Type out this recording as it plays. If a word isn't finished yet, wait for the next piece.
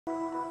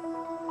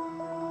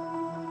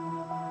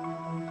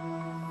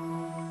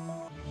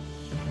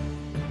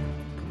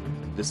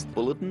This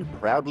bulletin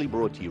proudly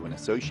brought to you in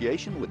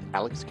association with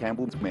Alex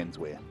Campbell's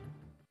Menswear.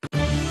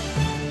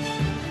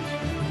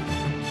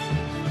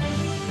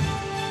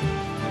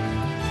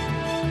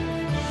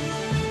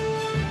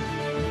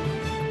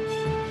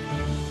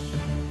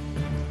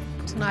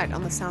 Tonight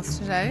on the South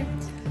Today,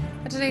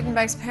 a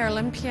Dunedin-based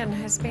Paralympian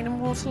has been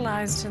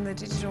immortalised in the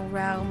digital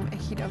realm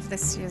ahead of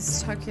this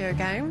year's Tokyo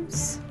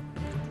Games.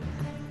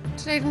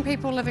 Dunedin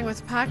people living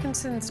with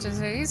Parkinson's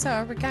disease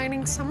are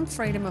regaining some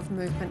freedom of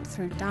movement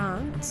through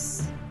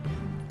dance.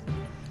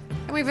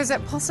 And we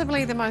visit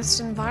possibly the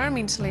most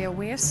environmentally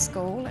aware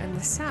school in the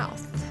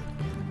South.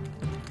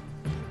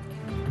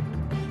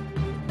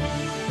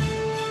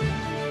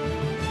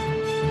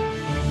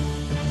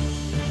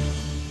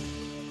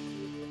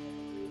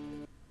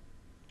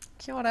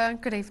 Kia ora,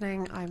 good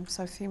evening, I'm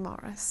Sophie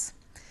Morris.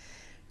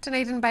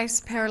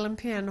 Dunedin-based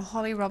Paralympian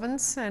Holly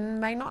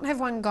Robinson may not have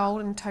won gold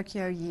in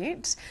Tokyo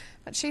yet,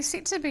 but she's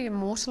set to be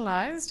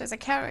immortalised as a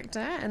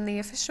character in the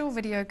official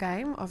video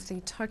game of the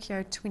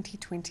Tokyo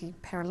 2020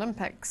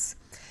 Paralympics.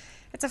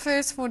 It's a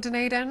first for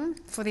Dunedin,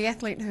 for the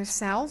athlete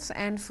herself,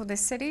 and for the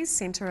city's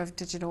Centre of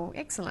Digital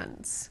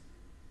Excellence.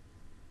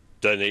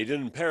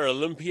 Dunedin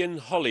Paralympian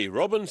Holly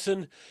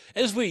Robinson,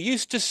 as we're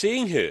used to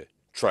seeing her,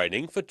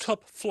 training for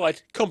top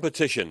flight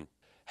competition.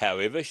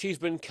 However, she's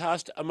been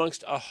cast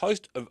amongst a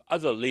host of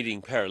other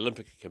leading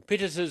Paralympic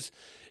competitors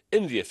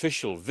in the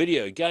official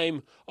video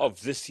game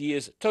of this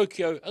year's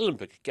Tokyo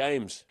Olympic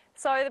Games.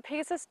 So the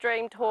Pegasus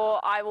Dream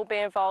Tour, I will be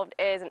involved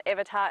as an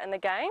avatar in the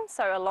game.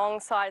 So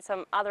alongside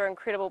some other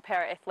incredible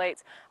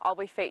para-athletes, I'll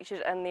be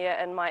featured in there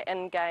in my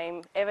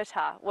in-game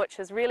avatar, which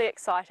is really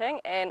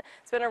exciting, and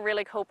it's been a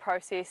really cool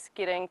process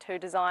getting to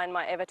design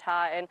my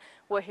avatar and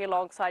working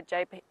alongside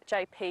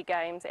JP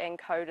Games and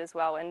Code as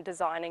well and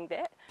designing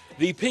that.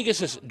 The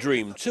Pegasus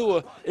Dream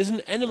Tour is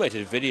an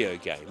animated video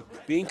game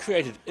being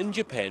created in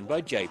Japan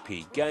by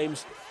JP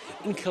Games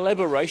in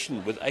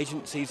collaboration with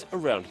agencies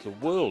around the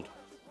world,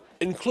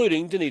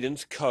 including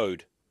Dunedin's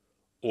Code,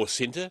 or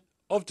Centre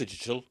of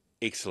Digital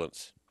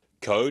Excellence.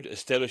 Code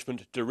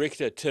Establishment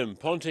Director Tim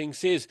Ponting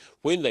says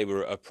when they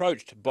were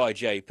approached by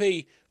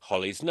JP,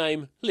 Holly's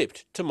name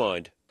leapt to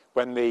mind.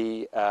 When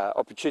the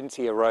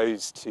opportunity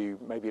arose to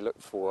maybe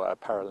look for a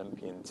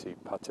Paralympian to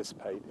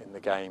participate in the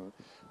game,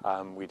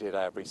 we did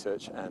our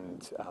research,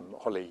 and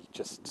Holly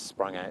just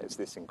sprung out as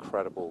this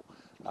incredible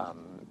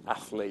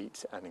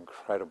athlete and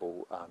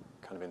incredible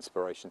kind of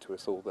inspiration to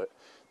us all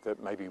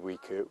that maybe we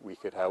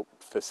could help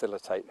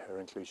facilitate her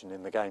inclusion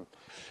in the game.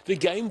 The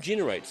game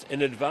generates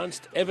an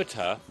advanced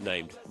avatar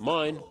named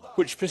Mine,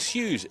 which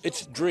pursues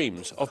its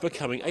dreams of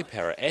becoming a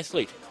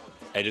para-athlete,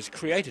 and is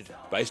created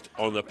based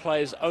on the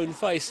player's own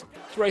face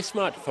through a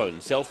smartphone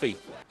selfie.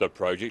 The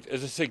project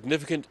is a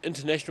significant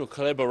international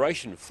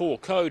collaboration for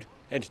Code,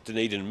 and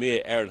Dunedin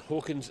Mayor Aaron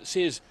Hawkins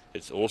says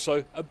it's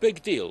also a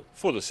big deal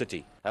for the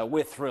city.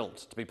 We're thrilled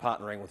to be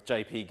partnering with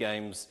JP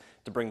Games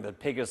to bring the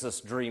Pegasus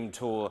Dream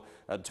Tour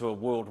to a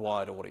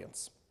worldwide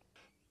audience.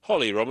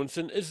 Holly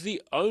Robinson is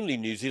the only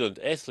New Zealand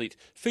athlete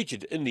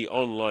featured in the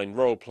online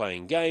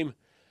role-playing game,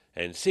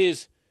 and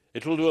says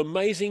it will do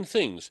amazing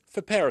things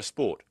for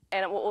parasport.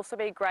 And it will also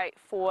be great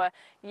for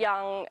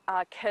young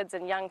kids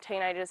and young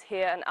teenagers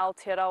here in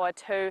Aotearoa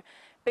to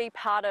be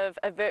part of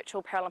a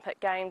virtual Paralympic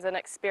Games and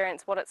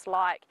experience what it's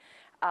like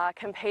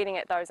competing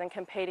at those and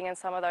competing in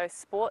some of those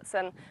sports.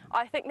 And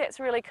I think that's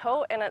really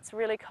cool, and it's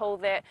really cool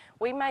that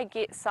we may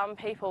get some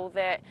people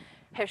that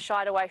have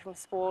shied away from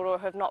sport or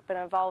have not been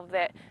involved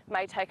that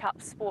may take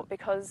up sport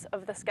because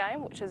of this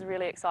game, which is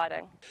really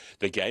exciting.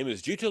 The game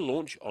is due to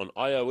launch on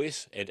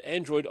iOS and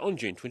Android on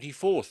June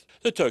 24th.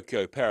 The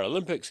Tokyo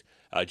Paralympics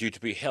are due to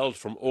be held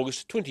from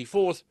August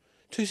 24th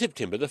to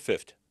September the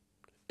 5th.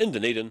 In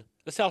Dunedin,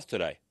 the South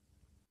Today.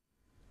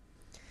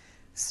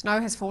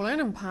 Snow has fallen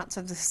in parts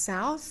of the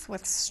south,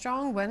 with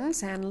strong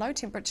winds and low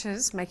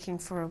temperatures making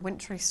for a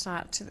wintry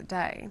start to the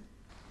day.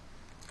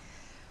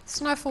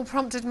 Snowfall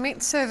prompted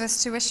Met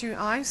Service to issue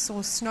ice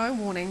or snow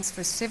warnings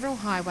for several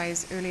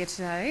highways earlier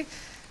today,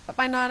 but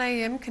by 9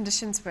 a.m.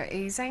 conditions were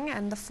easing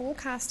and the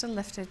forecaster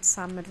lifted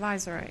some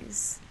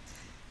advisories.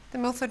 The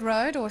Milford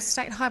Road or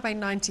State Highway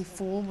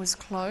 94 was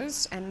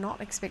closed and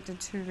not expected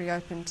to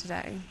reopen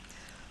today.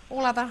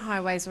 All other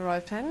highways are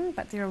open,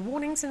 but there are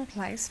warnings in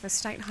place for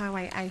State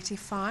Highway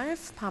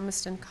 85,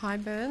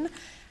 Palmerston-Kyburn,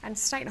 and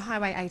State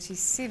Highway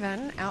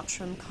 87,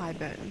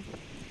 Outram-Kyburn.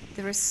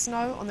 There is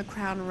snow on the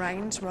Crown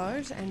Range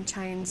Road and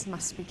chains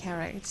must be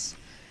carried.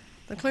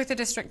 The Clutha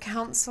District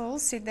Council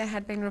said there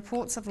had been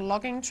reports of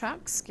logging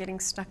trucks getting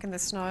stuck in the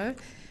snow,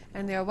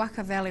 and the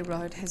Owaka Valley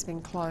Road has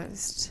been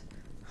closed.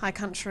 High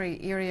country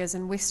areas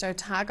in West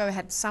Otago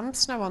had some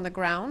snow on the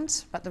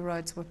ground, but the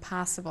roads were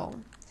passable.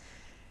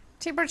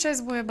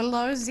 Temperatures were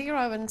below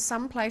zero in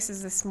some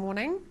places this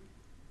morning.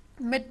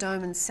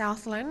 Mid-Dome in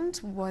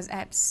Southland was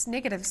at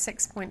negative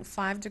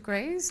 6.5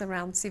 degrees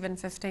around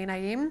 7:15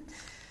 a.m.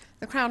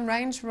 The Crown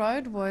Range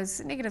Road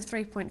was negative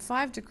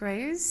 3.5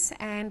 degrees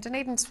and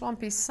Dunedin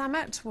Swampy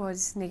Summit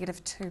was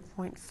negative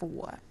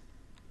 2.4.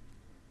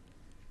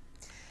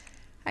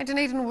 A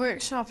Dunedin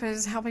workshop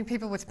is helping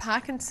people with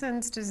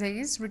Parkinson's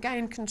disease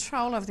regain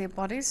control of their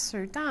bodies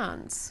through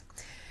dance.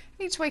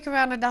 Each week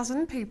around a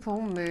dozen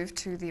people move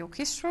to the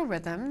orchestral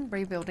rhythm,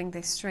 rebuilding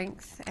their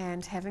strength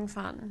and having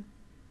fun.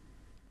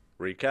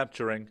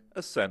 Recapturing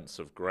a sense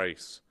of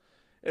grace.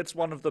 It's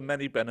one of the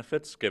many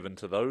benefits given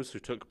to those who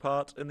took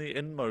part in the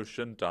In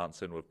Motion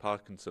Dancing with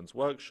Parkinson's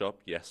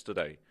workshop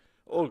yesterday.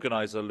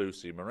 Organiser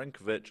Lucy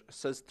Marinkovic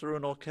says through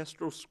an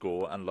orchestral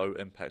score and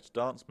low-impact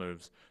dance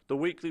moves, the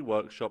weekly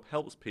workshop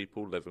helps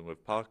people living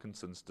with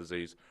Parkinson's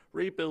disease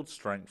rebuild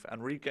strength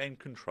and regain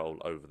control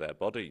over their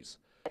bodies.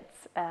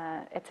 It's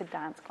a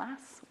dance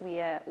class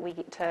where we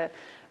get to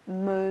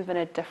move in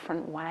a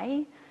different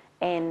way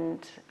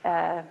and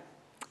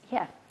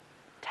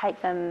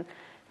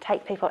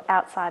take people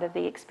outside of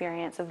the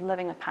experience of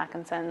living with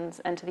Parkinson's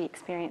into the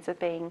experience of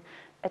being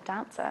a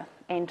dancer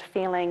and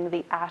feeling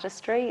the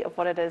artistry of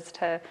what it is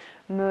to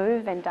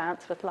move and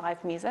dance with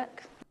live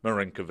music.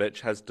 Marinkovic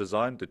has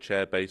designed the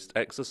chair-based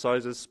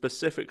exercises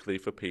specifically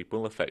for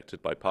people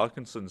affected by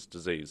Parkinson's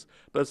disease,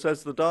 but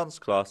says the dance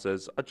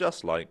classes are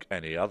just like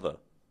any other.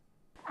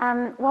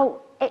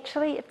 Well,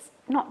 actually, it's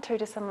not too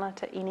dissimilar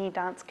to any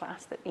dance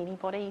class that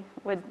anybody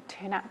would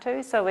turn up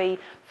to. So we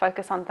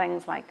focus on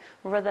things like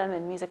rhythm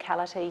and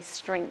musicality,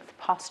 strength,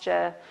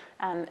 posture,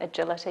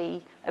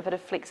 agility, a bit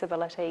of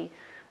flexibility,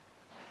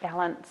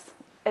 balance.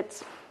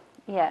 It's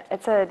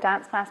a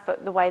dance class,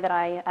 but the way that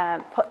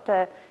I put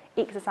the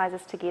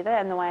exercises together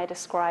and the way I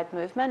describe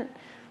movement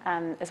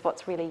is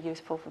what's really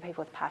useful for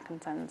people with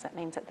Parkinson's. It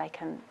means that they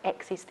can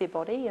access their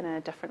body in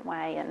a different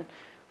way and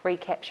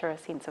recapture a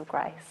sense of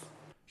grace.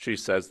 She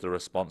says the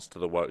response to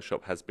the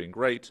workshop has been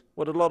great,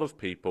 with a lot of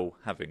people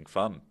having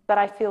fun. But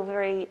I feel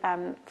very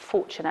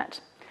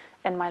fortunate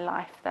in my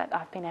life that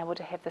I've been able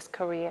to have this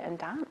career in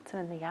dance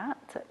and in the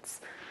arts.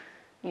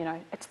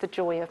 It's the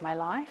joy of my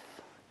life,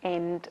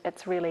 and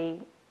it's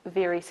really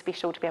very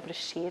special to be able to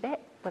share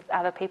that with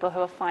other people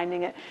who are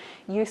finding it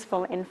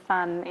useful and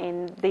fun,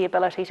 and the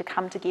ability to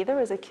come together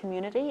as a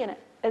community, and it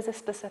is a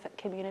specific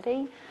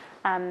community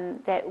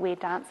that we're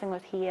dancing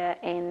with here,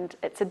 and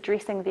it's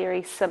addressing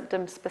very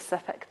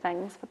symptom-specific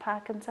things for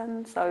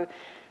Parkinson's. So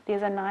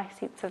there's a nice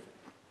sense of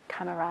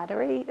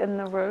camaraderie in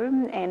the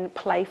room and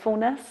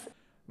playfulness.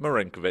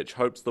 Marinkovic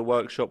hopes the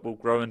workshop will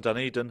grow in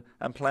Dunedin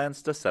and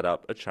plans to set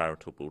up a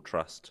charitable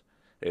trust.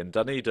 In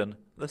Dunedin,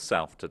 the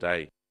South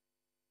Today.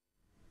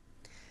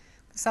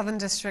 The Southern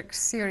District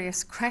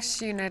Serious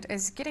Crash Unit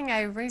is getting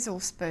a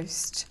resource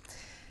boost.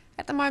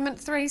 At the moment,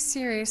 3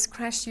 Serious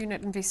Crash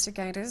Unit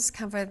investigators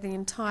cover the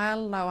entire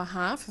lower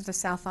half of the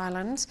South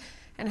Island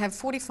and have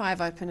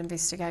 45 open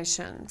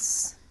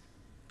investigations.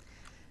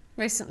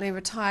 Recently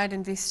retired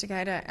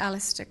investigator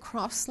Alistair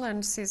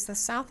Crossland says the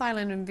South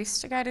Island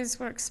investigators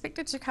were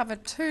expected to cover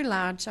too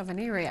large of an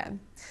area.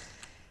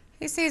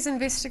 He says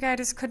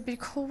investigators could be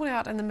called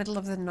out in the middle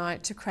of the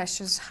night to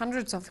crashes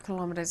hundreds of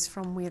kilometres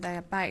from where they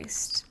are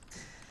based.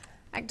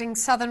 Acting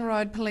Southern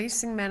Road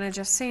Policing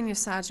Manager Senior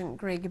Sergeant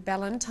Greg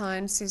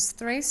Ballantyne says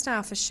 3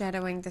 staff are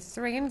shadowing the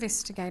 3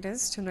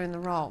 investigators to learn the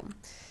role.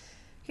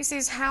 He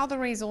says how the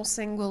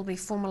resourcing will be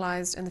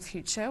formalised in the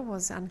future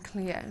was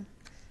unclear.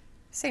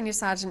 Senior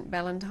Sergeant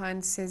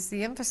Ballantyne says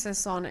the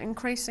emphasis on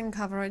increasing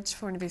coverage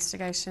for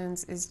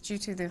investigations is due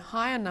to the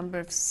higher number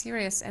of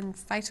serious and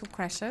fatal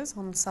crashes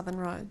on southern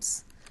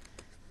roads.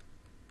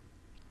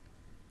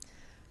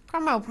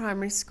 Cromwell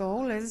Primary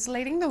School is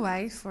leading the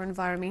way for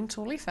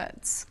environmental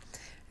efforts.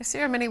 A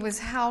ceremony was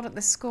held at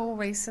the school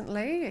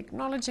recently,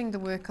 acknowledging the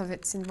work of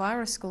its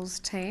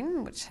EnviroSchools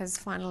team, which has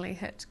finally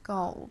hit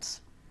gold.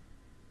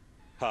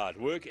 Hard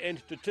work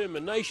and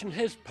determination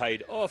has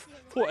paid off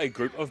for a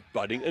group of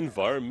budding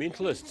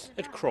environmentalists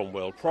at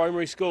Cromwell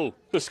Primary School.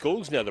 The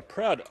school's now the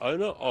proud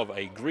owner of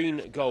a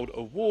Green Gold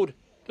Award,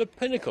 the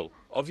pinnacle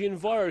of the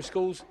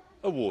EnviroSchools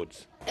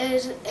Awards.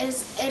 It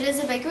is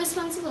a big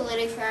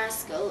responsibility for our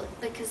school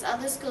because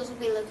other schools will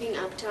be looking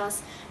up to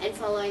us and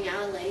following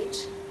our lead.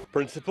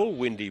 Principal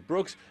Wendy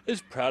Brooks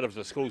is proud of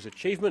the school's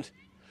achievement,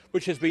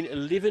 which has been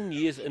 11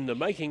 years in the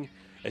making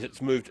as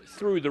it's moved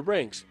through the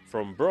ranks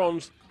from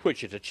bronze,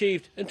 which it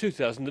achieved in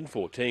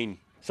 2014.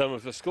 Some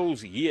of the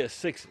school's Year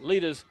 6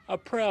 leaders are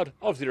proud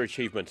of their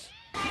achievements.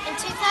 In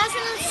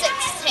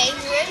 2016,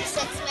 Room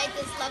 6 made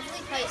this lovely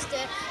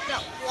poster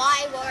about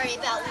why worry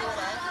about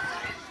water.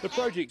 The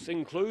projects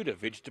include a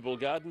vegetable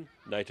garden,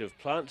 native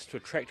plants to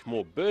attract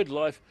more bird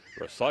life,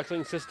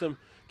 recycling system,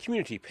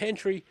 community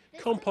pantry,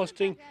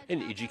 composting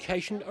and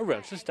education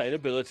around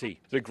sustainability.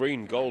 The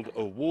Green Gold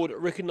Award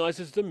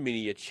recognises the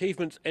many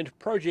achievements and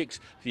projects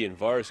the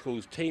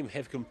EnviroSchools team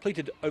have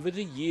completed over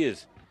the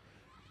years.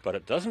 But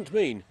it doesn't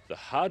mean the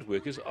hard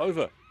work is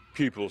over.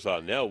 Pupils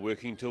are now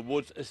working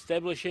towards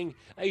establishing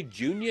a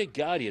Junior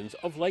Guardians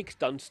of Lake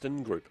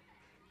Dunstan group.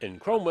 In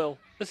Cromwell,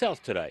 the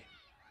South Today.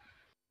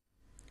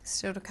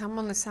 Still to come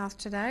on the South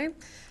Today,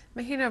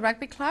 Mahina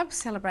Rugby Club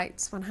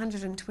celebrates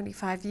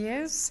 125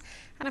 years,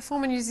 and a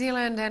former New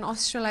Zealand and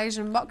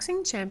Australasian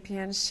boxing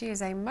champion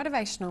shares a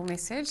motivational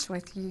message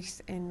with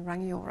youth in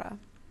Rangiora.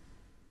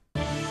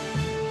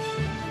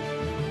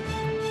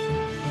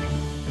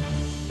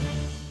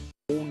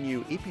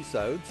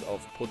 episodes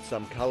of Put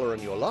Some Colour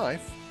in Your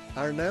Life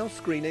are now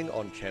screening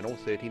on Channel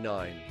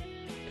 39.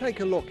 Take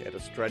a look at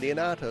Australian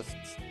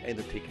artists and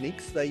the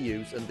techniques they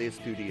use in their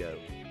studio.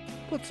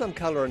 Put Some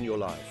Colour in Your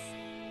Life.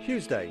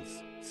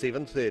 Tuesdays,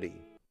 7:30.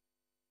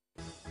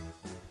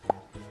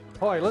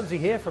 Hi, Lindsay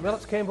here from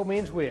Alex Campbell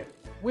Menswear.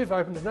 We've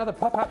opened another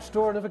pop-up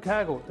store in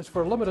Invercargill. It's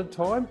for a limited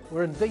time.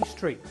 We're in D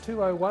Street,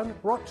 201,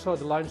 right beside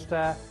the Lone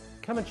Star.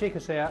 Come and check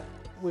us out.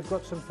 We've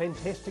got some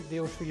fantastic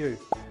deals for you.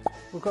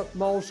 We've got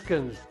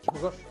moleskins,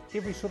 we've got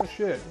every sort of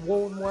shirt,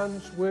 worn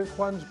ones, work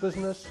ones,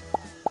 business,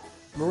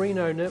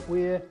 merino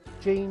knitwear,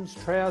 jeans,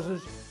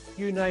 trousers,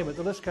 you name it,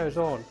 the list goes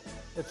on.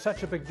 It's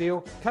such a big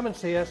deal. Come and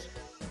see us.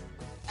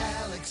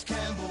 Alex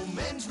Campbell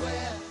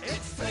Menswear, it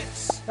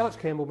fits. Alex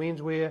Campbell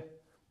Menswear,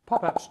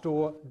 pop-up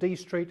store, D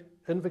Street,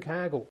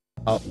 Invercargill.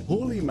 A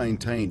poorly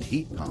maintained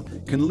heat pump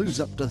can lose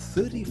up to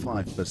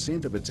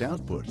 35% of its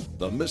output.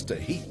 The Mr.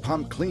 Heat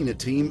Pump Cleaner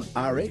team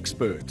are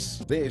experts.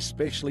 Their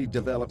specially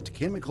developed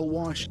chemical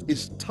wash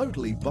is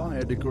totally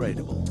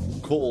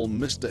biodegradable. Call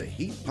Mr.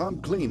 Heat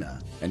Pump Cleaner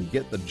and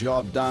get the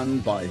job done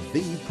by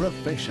the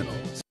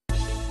professionals.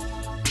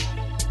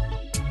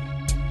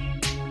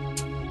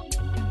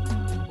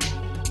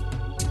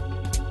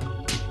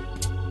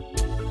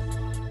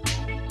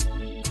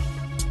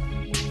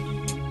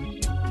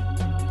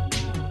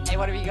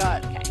 What have you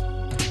got? Okay.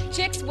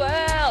 Chicks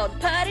World,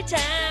 party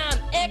time,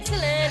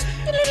 excellent.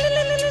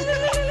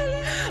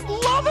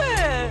 Love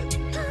it.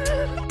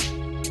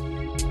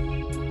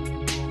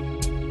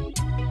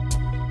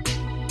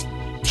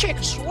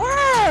 Chicks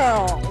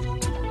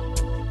World.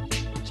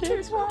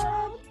 Chicks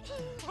World.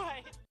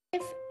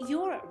 If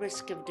you're at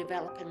risk of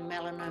developing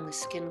melanoma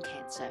skin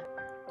cancer,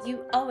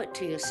 you owe it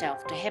to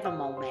yourself to have a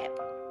mole map.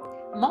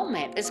 Mole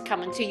map is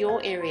coming to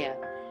your area.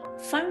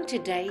 Phone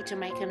today to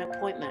make an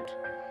appointment.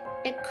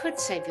 It could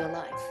save your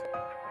life.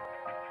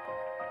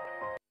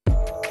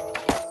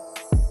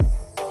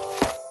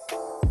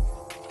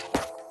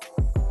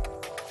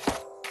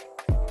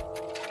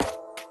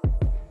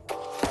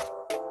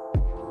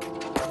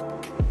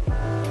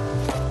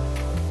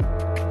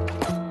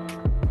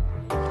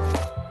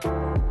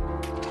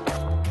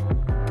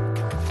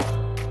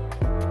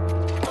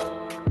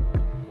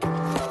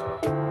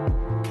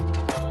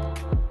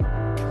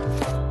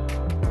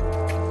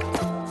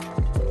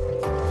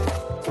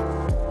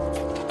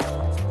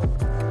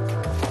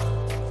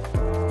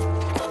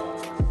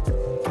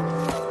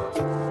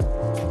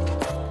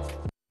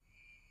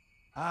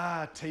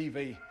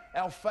 TV,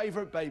 our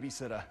favourite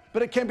babysitter.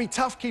 But it can be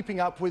tough keeping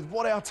up with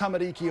what our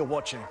tamariki are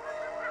watching.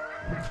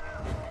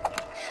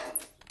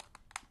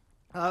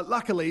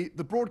 Luckily,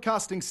 the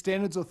Broadcasting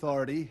Standards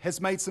Authority has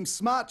made some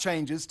smart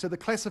changes to the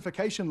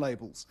classification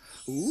labels.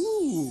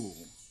 Ooh!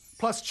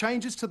 Plus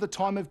changes to the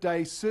time of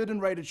day certain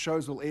rated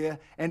shows will air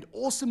and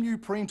awesome new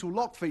parental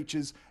lock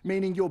features,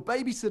 meaning your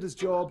babysitter's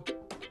job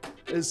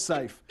is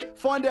safe.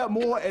 Find out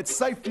more at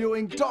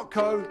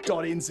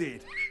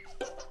safeviewing.co.nz.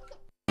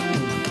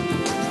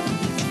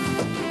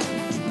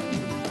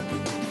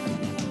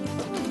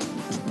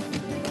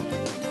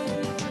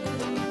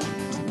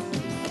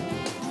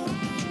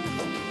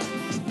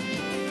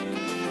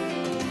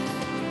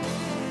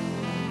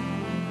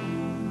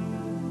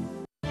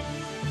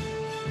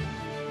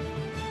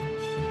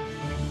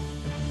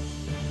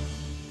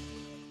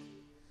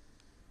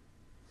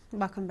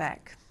 Welcome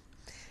back.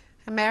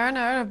 A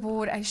mariner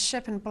aboard a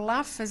ship in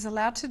Bluff is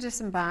allowed to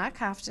disembark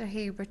after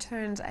he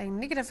returned a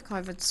negative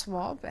COVID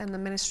swab, and the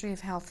Ministry of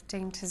Health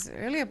deemed his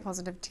earlier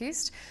positive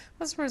test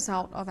was a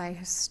result of a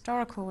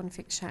historical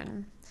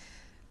infection.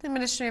 The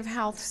Ministry of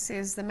Health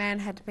says the man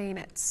had been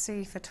at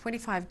sea for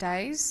 25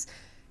 days.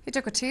 He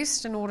took a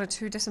test in order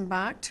to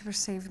disembark to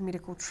receive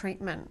medical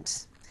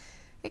treatment.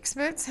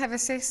 Experts have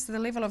assessed the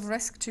level of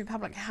risk to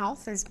public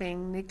health as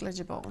being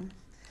negligible.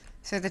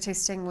 Further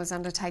testing was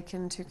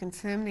undertaken to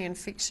confirm the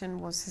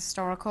infection was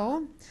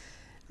historical.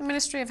 The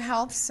Ministry of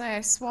Health say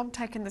a swab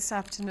taken this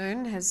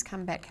afternoon has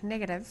come back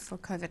negative for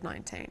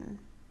COVID-19.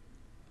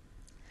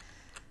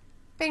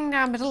 Being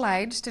now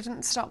middle-aged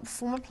didn't stop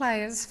former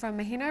players from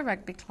Maheno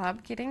Rugby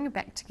Club getting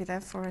back together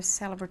for a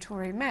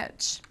celebratory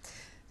match.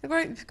 The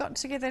group got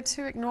together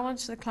to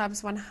acknowledge the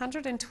club's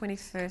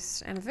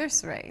 121st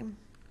anniversary.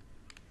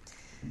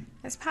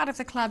 As part of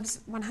the club's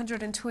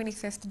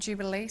 125th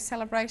Jubilee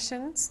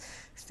celebrations,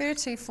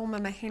 30 former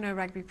Maheno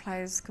rugby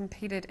players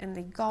competed in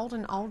the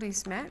Golden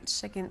Oldies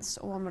match against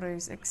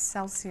Oamaru's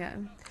Excelsior.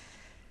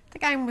 The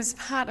game was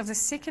part of the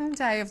second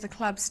day of the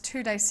club's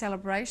two-day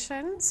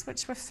celebrations,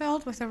 which were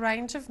filled with a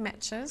range of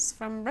matches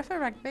from Ripper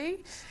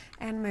Rugby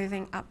and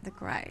moving up the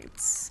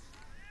grades.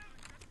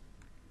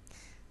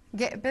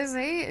 Get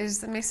busy is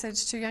the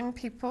message to young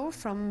people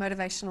from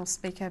motivational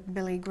speaker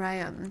Billy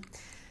Graham.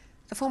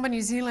 The former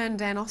New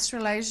Zealand and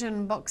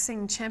Australasian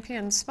boxing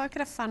champion spoke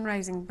at a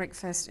fundraising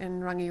breakfast in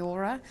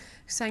Rangiora,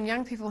 saying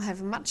young people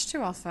have much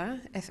to offer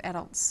if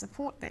adults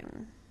support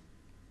them.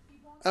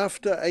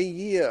 After a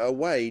year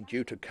away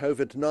due to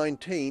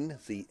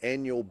COVID-19, the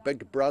annual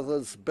Big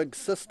Brothers Big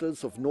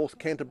Sisters of North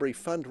Canterbury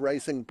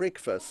fundraising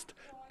breakfast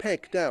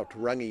packed out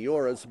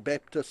Rangiora's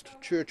Baptist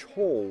Church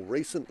Hall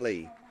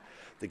recently.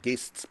 The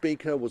guest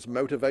speaker was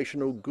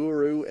motivational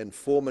guru and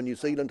former New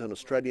Zealand and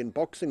Australian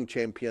boxing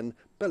champion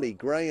Billy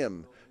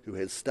Graham, who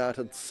has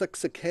started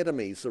 6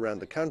 academies around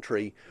the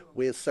country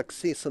where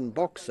success in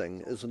boxing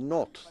is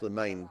not the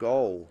main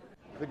goal.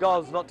 The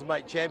goal is not to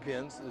make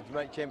champions, it's to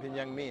make champion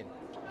young men.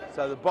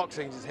 So the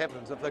boxing just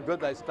happens. If they're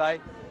good, they stay.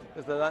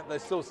 If they don't, they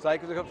still stay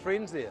because they've got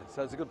friends there.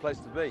 So it's a good place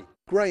to be.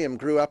 Graham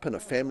grew up in a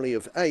family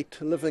of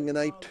 8 living in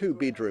a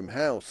 2-bedroom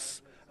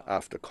house.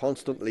 After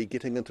constantly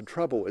getting into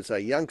trouble as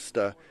a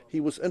youngster, he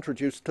was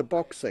introduced to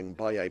boxing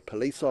by a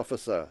police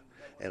officer,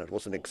 and it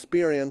was an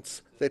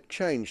experience that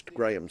changed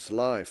Graham's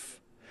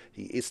life.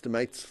 He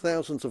estimates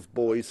thousands of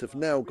boys have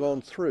now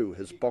gone through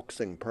his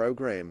boxing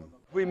program.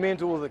 We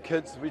mentor all the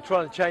kids, we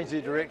try to change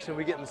their direction,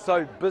 we get them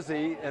so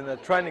busy and they're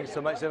training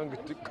so much they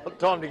haven't got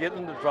time to get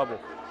into trouble.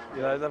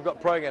 You know, they've got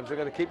programs they've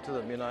got to keep to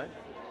them, you know.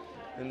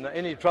 And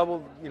any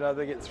trouble, you know,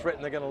 they get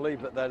threatened they're going to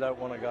leave, but they don't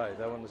want to go,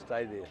 they want to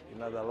stay there, you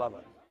know, they love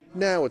it.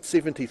 Now at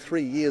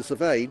 73 years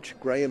of age,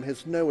 Graham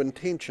has no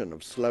intention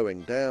of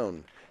slowing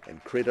down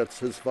and credits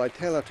his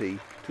vitality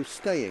to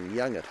staying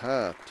young at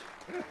heart.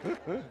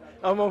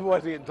 I'm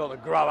always getting time to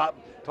grow up,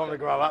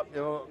 you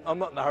know, I'm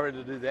not in a hurry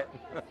to do that.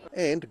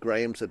 And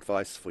Graham's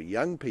advice for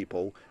young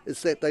people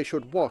is that they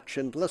should watch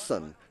and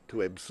listen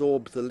to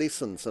absorb the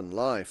lessons in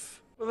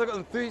life. Well, they've got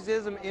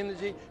enthusiasm,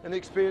 energy and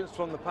experience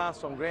from the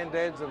past, from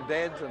granddads and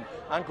dads and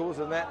uncles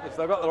and that. If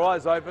they've got their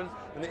eyes open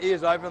and their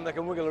ears open, they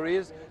can wiggle their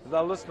ears,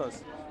 they're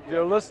listeners. If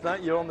you're a listener,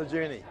 you're on the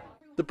journey.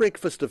 The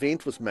breakfast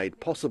event was made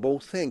possible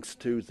thanks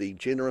to the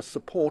generous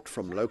support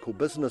from local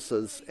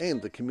businesses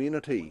and the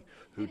community,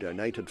 who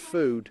donated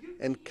food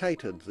and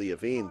catered the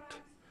event.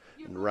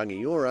 In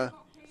Rangiora,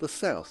 the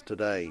South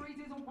Today.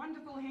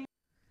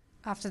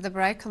 After the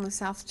break on the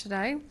South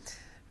Today,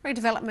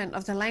 redevelopment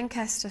of the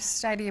Lancaster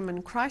Stadium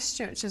in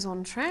Christchurch is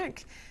on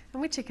track,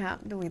 and we check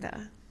out the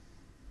weather.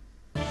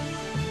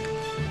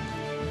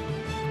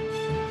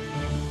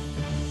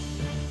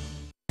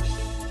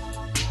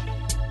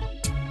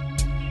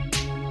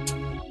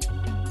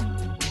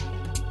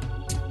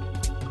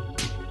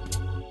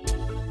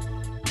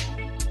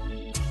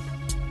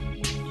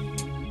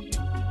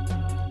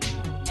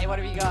 Hey, what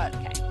have you got?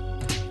 Okay.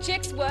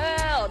 Chicks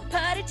World,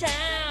 party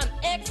time,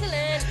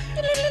 excellent.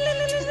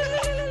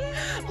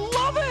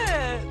 Love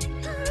it.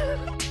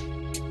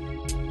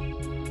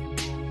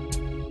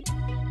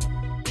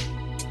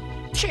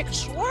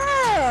 Chicks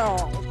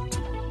World.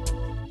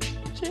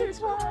 Chicks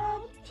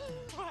World.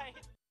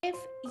 If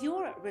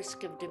you're at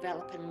risk of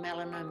developing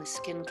melanoma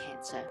skin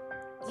cancer,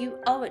 you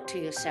owe it to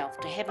yourself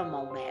to have a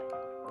mole map.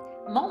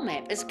 Mole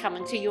map is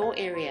coming to your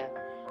area.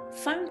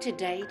 Phone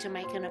today to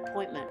make an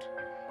appointment.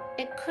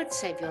 It could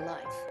save your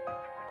life.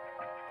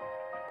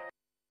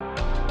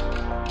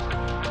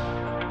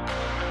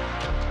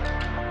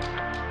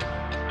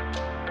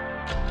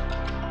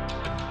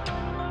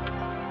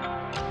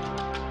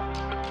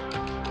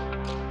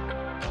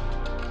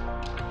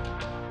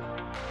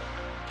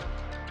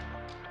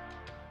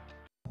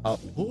 A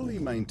poorly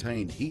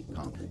maintained heat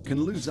pump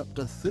can lose up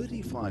to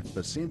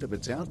 35% of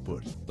its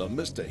output. The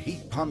Mr.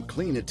 Heat Pump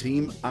Cleaner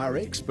team are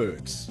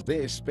experts.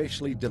 Their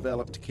specially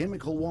developed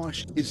chemical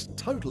wash is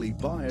totally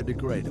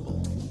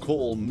biodegradable.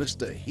 Call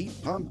Mr. Heat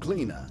Pump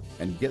Cleaner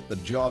and get the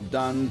job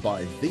done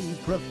by the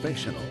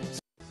professionals.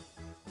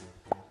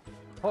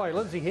 Hi,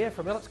 Lindsay here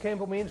from Alex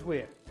Campbell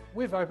Menswear.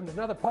 We've opened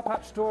another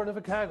pop-up store in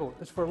Invercargill.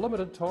 It's for a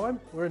limited time.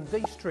 We're in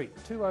D Street,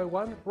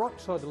 201, right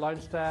beside the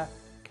Lone Star.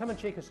 Come and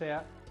check us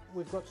out.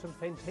 We've got some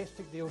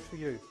fantastic deals for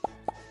you.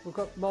 We've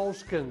got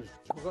moleskins,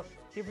 we've got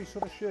every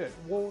sort of shirt,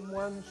 warm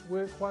ones,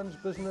 work ones,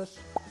 business,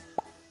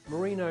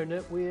 merino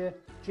knitwear,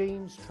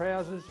 jeans,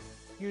 trousers,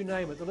 you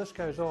name it, the list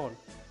goes on.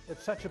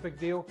 It's such a big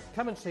deal.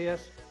 Come and see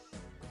us.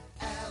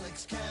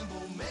 Alex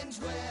Campbell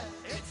Menswear,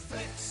 it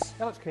fits.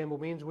 Alex Campbell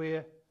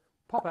Menswear,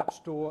 pop-up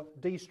store,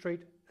 D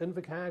Street,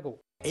 Invercargill.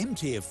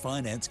 MTF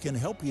Finance can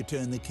help you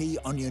turn the key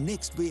on your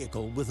next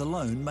vehicle with a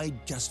loan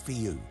made just for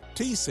you.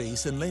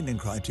 TCs and lending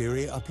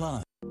criteria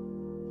apply.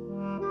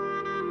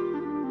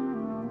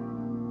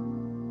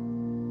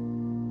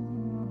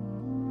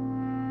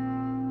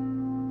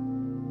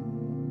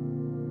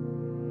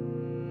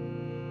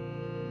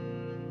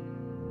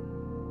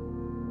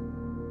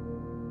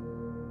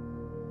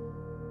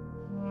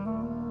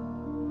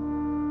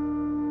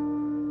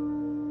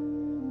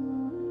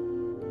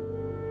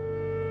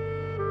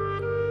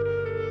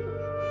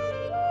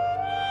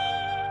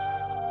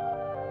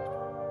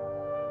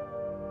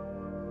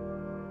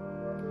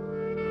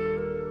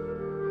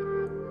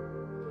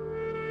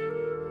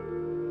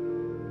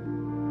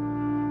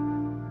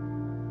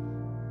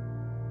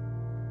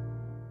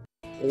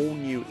 All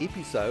new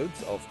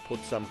episodes of Put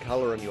Some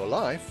Colour in Your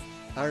Life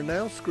are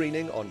now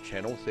screening on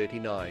Channel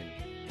 39.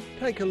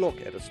 Take a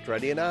look at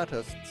Australian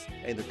artists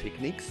and the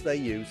techniques they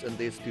use in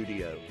their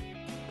studio.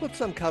 Put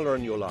Some Colour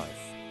in Your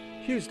Life.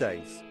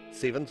 Tuesdays,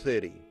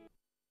 7:30.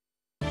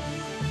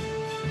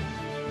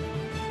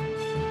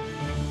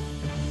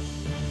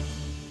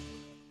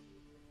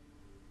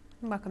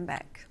 Welcome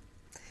back.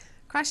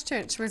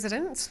 Christchurch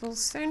residents will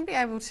soon be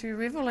able to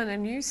revel in a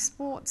new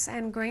sports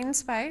and green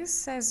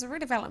space as the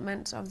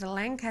redevelopment of the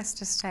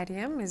Lancaster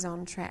Stadium is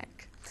on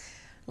track.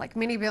 Like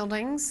many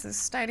buildings, the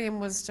stadium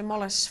was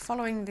demolished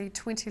following the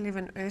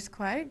 2011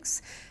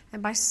 earthquakes,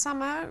 and by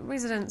summer,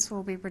 residents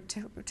will be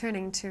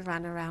returning to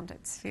run around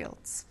its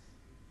fields.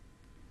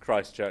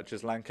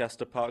 Christchurch's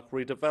Lancaster Park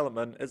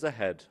redevelopment is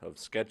ahead of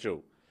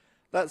schedule.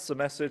 That's the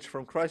message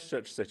from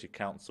Christchurch City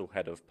Council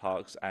Head of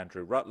Parks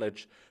Andrew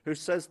Rutledge, who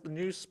says the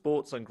new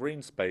sports and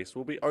green space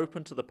will be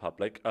open to the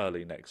public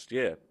early next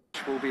year.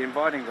 We'll be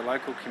inviting the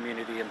local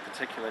community in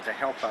particular to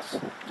help us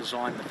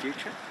design the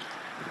future,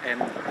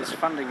 and there's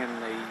funding in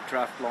the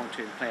draft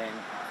long-term plan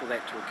for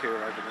that to occur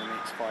over the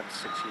next 5 to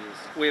 6 years.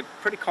 We're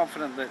pretty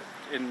confident that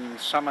in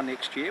summer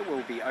next year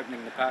we'll be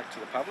opening the park to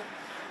the public,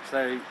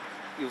 so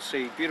you'll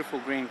see beautiful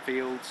green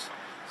fields,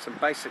 some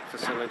basic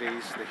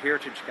facilities, the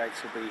heritage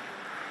gates will be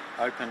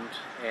opened,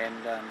 and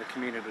the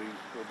community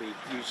will be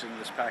using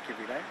this park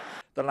every day.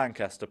 The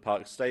Lancaster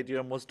Park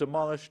Stadium was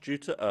demolished due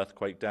to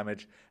earthquake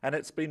damage, and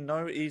it's been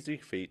no easy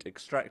feat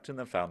extracting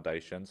the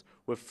foundations,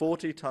 with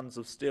 40 tonnes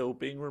of steel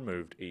being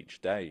removed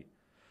each day.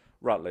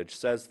 Rutledge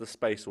says the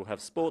space will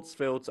have sports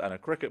fields and a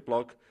cricket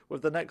block,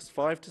 with the next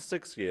 5 to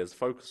 6 years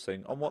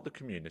focusing on what the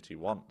community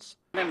wants.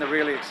 Then the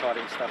really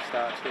exciting stuff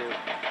starts where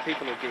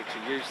people will get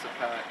to use the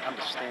park,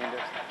 understand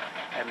it,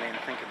 and then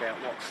think about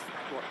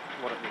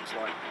what it looks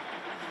like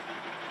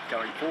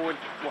going forward,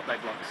 what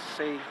they'd like to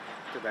see.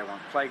 Do they want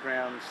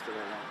playgrounds? Do they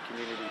want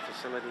community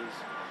facilities?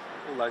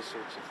 All those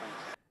sorts of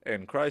things.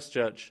 In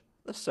Christchurch,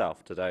 the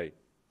South Today.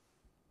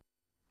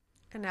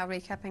 And now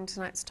recapping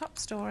tonight's top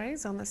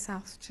stories on the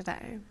South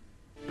Today.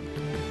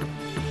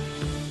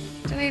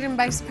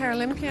 Dunedin-based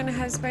Paralympian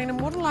has been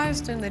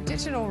immortalised in the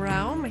digital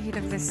realm ahead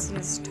of this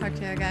year's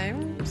Tokyo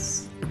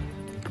Games.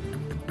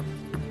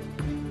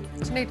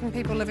 Dunedin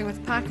people living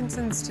with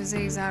Parkinson's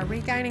disease are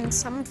regaining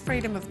some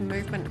freedom of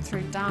movement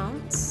through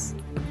dance.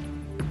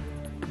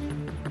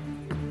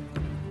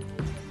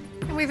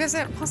 And we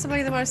visit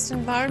possibly the most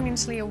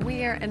environmentally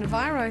aware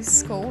Enviro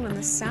school in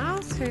the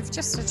South, who've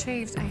just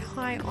achieved a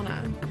high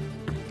honour.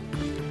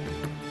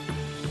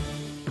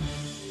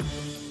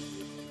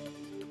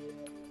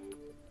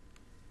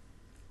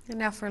 And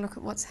now for a look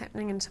at what's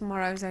happening in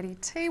tomorrow's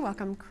ODT.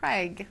 Welcome,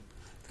 Craig.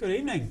 Good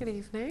evening. Good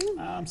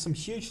evening. Some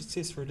huge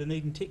success for a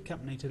Dunedin tech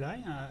company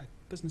today. A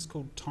business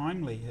called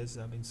Timely has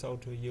been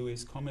sold to a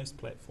US commerce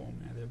platform.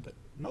 Now they're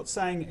not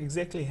saying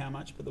exactly how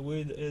much, but the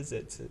word is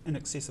it's in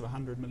excess of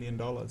 $100 million.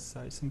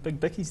 So some big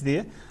bickies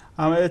there.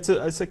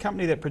 It's a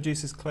company that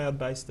produces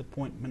cloud-based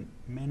appointment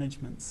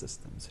management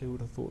systems. Who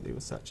would have thought there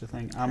was such a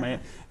thing? It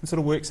sort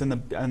of works in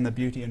the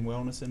beauty and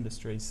wellness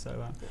industries.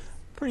 So.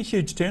 Pretty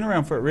huge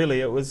turnaround for it, really.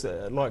 It was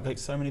like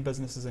so many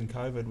businesses in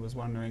COVID was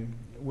wondering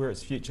where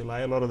its future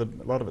lay. A lot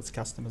of its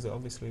customers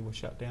obviously were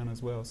shut down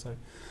as well, so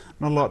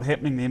not a lot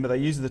happening there. But they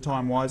used the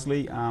time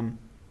wisely.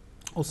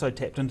 Also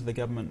tapped into the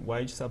government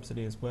wage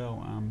subsidy as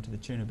well, to the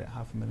tune of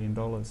about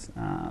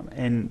 $500,000,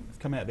 and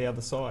come out the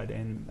other side.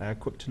 And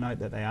quick to note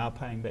that they are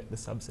paying back the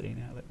subsidy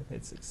now that they've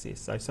had success.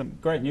 So some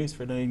great news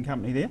for a Dunedin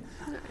company there.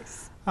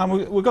 Nice.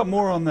 We've got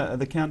more on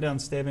the countdown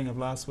stabbing of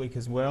last week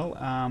as well.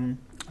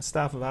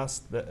 Staff have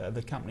asked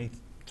the company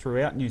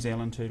throughout New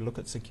Zealand to look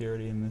at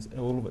security in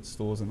all of its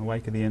stores in the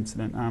wake of the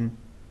incident.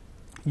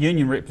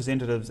 Union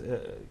representatives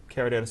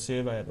carried out a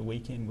survey at the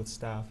weekend with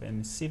staff,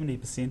 and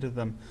 70% of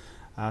them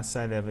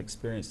say they've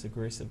experienced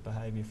aggressive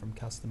behaviour from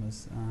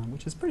customers,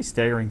 which is a pretty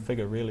staggering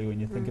figure really when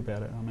you think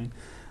about it. I mean,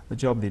 the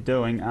job they're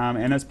doing,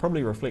 and it's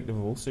probably reflective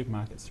of all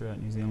supermarkets throughout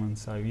New Zealand,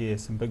 so yeah,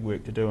 some big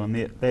work to do on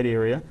that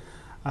area.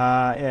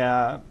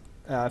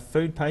 Our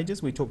food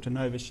pages, we talked to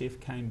Nova chef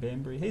Kane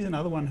Banbury. He's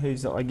another one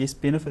who's, I guess,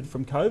 benefited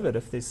from COVID,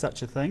 if there's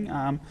such a thing.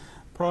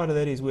 Prior to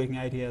that, he's working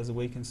 80 hours a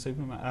week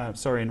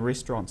in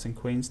restaurants in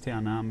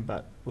Queenstown,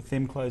 but with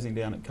them closing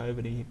down at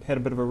COVID, he had a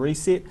bit of a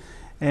reset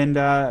and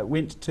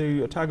went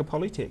to Otago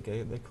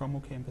Polytech, the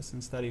Cromwell campus,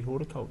 and studied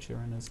horticulture,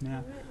 and has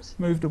now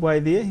moved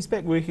away there. He's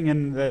back working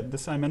in the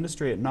same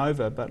industry at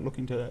Nova, but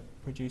looking to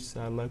produce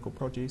local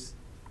produce,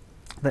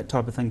 that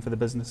type of thing for the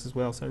business as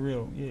well. So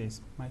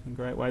he's making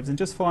great waves. And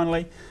just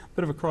finally, a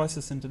bit of a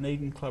crisis in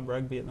Dunedin club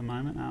rugby at the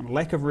moment.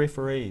 Lack of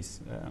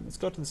referees. It's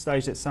got to the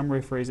stage that some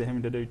referees are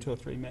having to do 2 or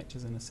 3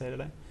 matches in a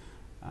Saturday.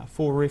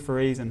 4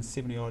 referees and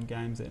 70 odd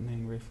games that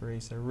need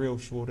referees, so real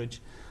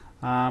shortage.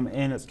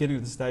 And it's getting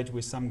to the stage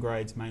where some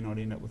grades may not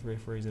end up with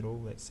referees at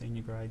all, that's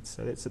senior grades.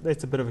 So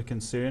that's a bit of a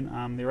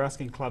concern. They're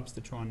asking clubs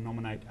to try and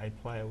nominate a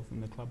player within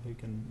the club who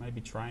can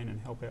maybe train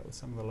and help out with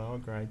some of the lower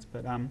grades.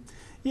 But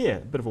yeah, a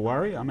bit of a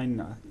worry. I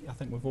mean, I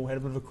think we've all had a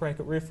bit of a crack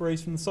at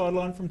referees from the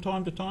sideline from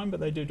time to time, but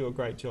they do a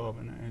great job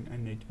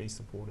and need to be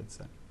supported.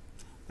 So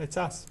that's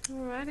us.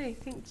 Alrighty,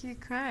 thank you,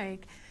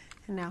 Craig.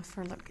 And now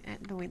for a look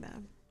at the weather.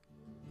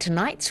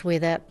 Tonight's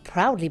weather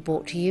proudly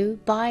brought to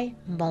you by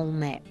Mole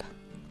Map.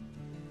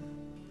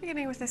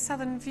 Beginning with a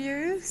southern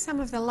view, some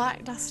of the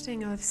light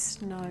dusting of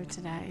snow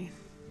today.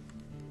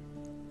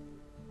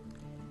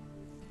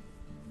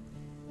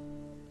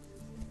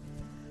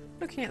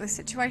 Looking at the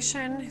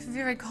situation,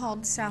 very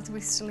cold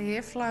southwesterly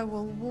airflow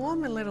will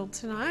warm a little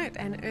tonight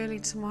and early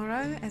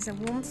tomorrow as a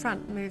warm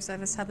front moves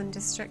over southern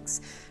districts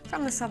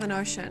from the Southern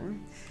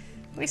Ocean.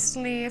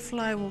 Westerly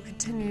airflow will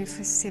continue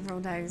for several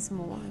days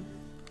more.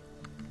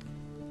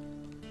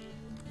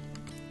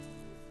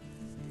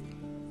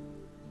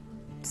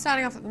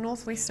 Starting off at the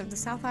northwest of the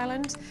South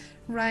Island,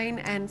 rain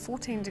and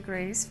 14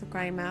 degrees for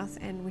Greymouth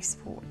and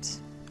Westport.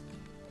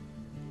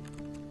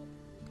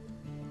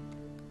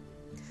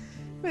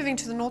 Moving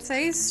to the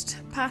northeast,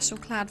 partial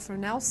cloud for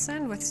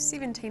Nelson with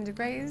 17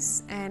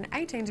 degrees and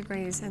 18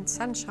 degrees and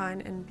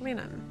sunshine in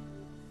Blenheim.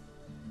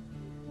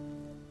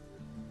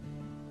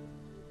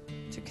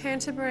 To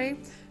Canterbury,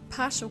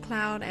 partial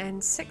cloud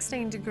and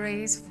 16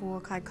 degrees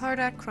for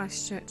Kaikoura,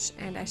 Christchurch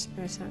and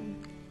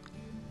Ashburton.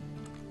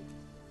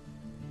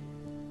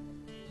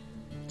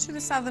 To the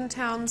southern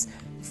towns,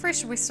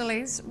 fresh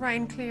westerlies,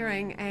 rain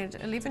clearing and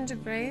 11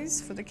 degrees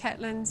for the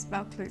Catlins,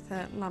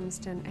 Balclutha,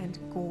 Lumsden and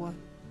Gore.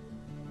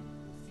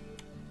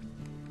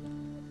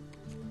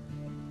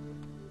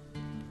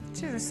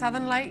 To the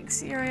Southern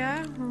Lakes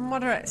area,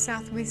 moderate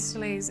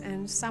southwesterlies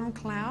and some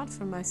cloud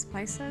for most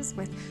places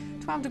with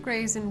 12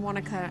 degrees in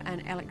Wanaka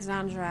and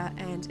Alexandra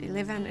and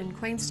 11 in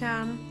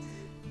Queenstown.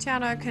 Te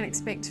Anau can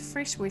expect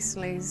fresh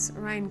westerlies,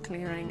 rain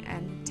clearing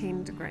and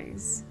 10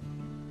 degrees.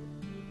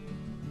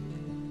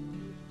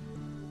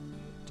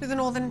 To the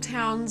northern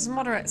towns,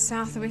 moderate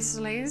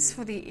southwesterlies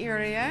for the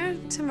area.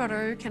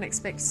 Timaru can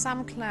expect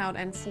some cloud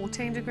and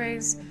 14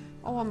 degrees.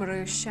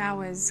 Oamaru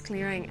showers,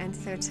 clearing and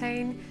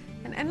 13.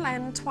 And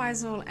inland,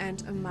 Twizel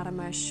and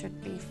Umarama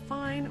should be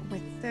fine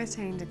with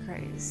 13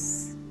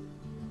 degrees.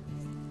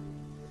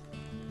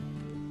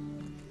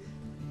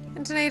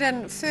 In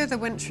Dunedin, further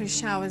wintry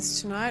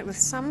showers tonight with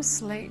some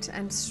sleet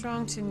and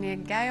strong to near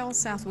gale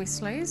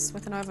southwesterlies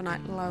with an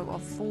overnight low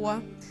of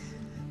 4.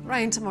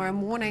 Rain tomorrow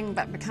morning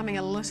but becoming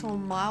a little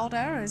milder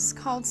as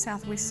cold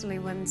southwesterly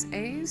winds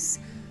ease.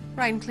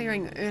 Rain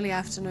clearing early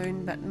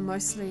afternoon but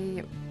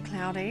mostly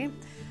cloudy.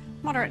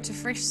 Moderate to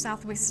fresh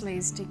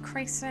southwesterlies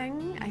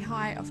decreasing, a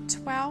high of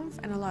 12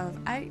 and a low of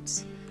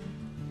 8.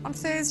 On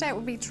Thursday it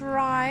will be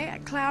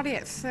dry, cloudy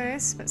at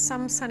first, but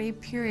some sunny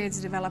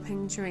periods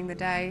developing during the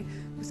day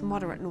with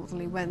moderate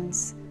northerly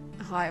winds,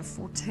 a high of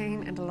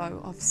 14 and a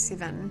low of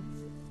 7.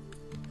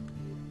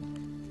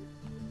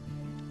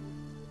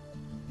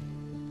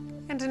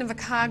 And in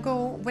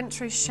Invercargill,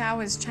 wintry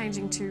showers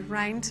changing to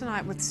rain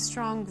tonight with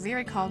strong,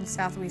 very cold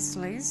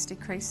southwesterlies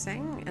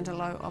decreasing and a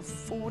low of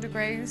 4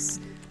 degrees.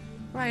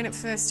 Rain at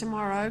first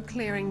tomorrow,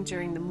 clearing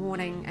during the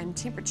morning and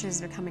temperatures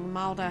becoming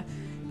milder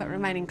but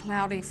remaining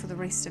cloudy for the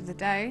rest of the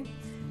day.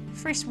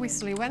 Fresh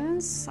westerly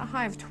winds, a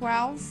high of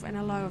 12 and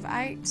a low of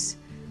 8.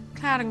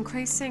 Cloud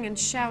increasing and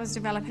showers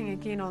developing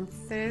again on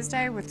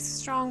Thursday with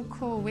strong,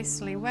 cool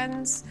westerly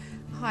winds,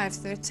 a high of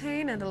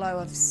 13 and a low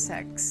of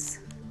 6.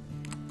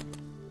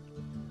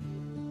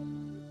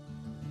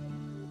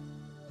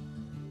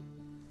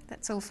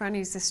 That's all for our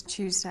news this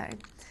Tuesday.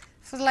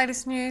 For the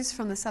latest news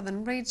from the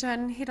southern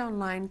region, head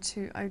online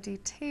to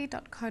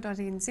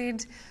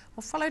odt.co.nz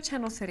or follow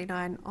Channel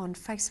 39 on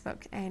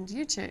Facebook and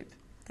YouTube.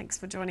 Thanks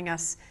for joining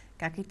us.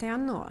 Ka kite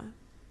anō.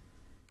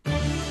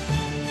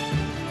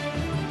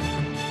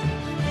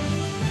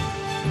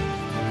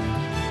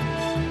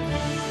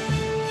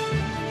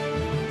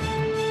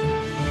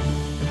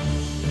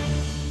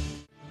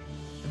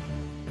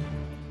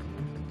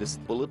 This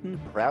bulletin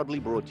proudly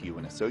brought to you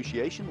in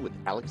association with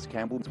Alex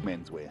Campbell's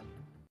Menswear.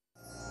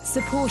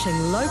 Supporting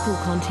local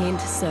content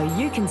so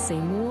you can see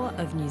more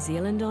of New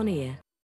Zealand on air.